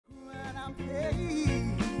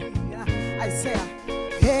Hey, I say,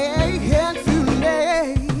 hey,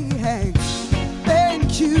 hey, hey,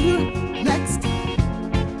 thank you, next,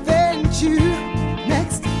 thank you,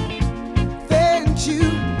 next, thank you,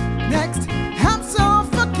 next. I'm so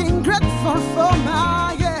fucking grateful for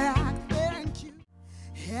my, yeah, thank you.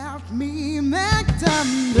 Help me make the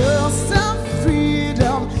most of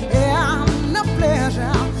freedom and the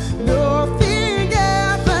pleasure. Nothing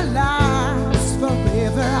ever lasts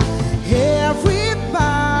forever.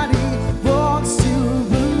 Everybody wants to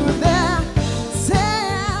move there. Say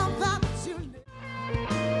that you live.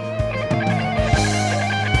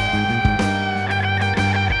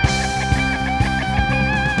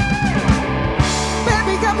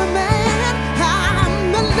 Baby, I'm a man.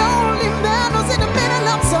 I'm a lonely man who's in the middle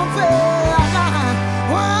of something.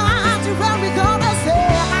 What you really gonna say?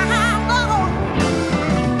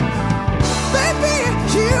 Baby,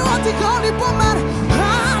 you are the only woman.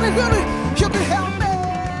 You can help me.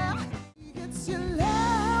 It's your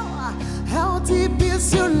love. How deep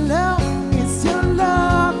is your love? It's your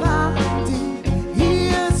love. How deep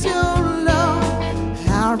is your love?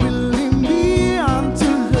 I really mean to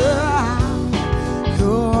love.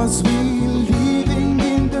 'Cause we living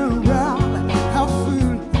in the world of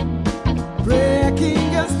food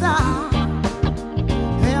breaking us down.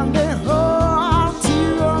 And they hold to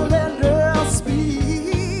let us be.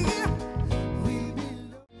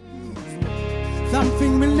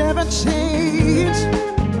 Something will never change.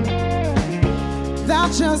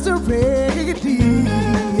 That's just the way it is.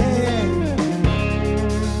 Yeah.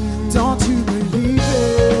 Don't you believe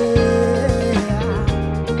it?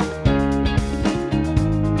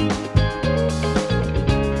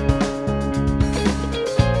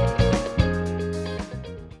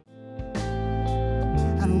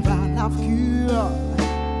 And I love you.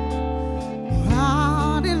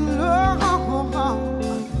 Running long,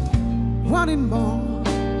 wanting more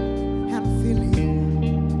and feeling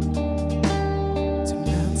too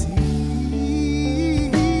melty.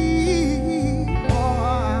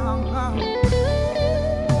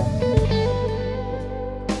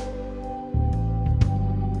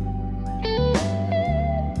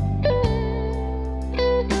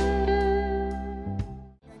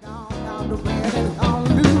 Down the way and on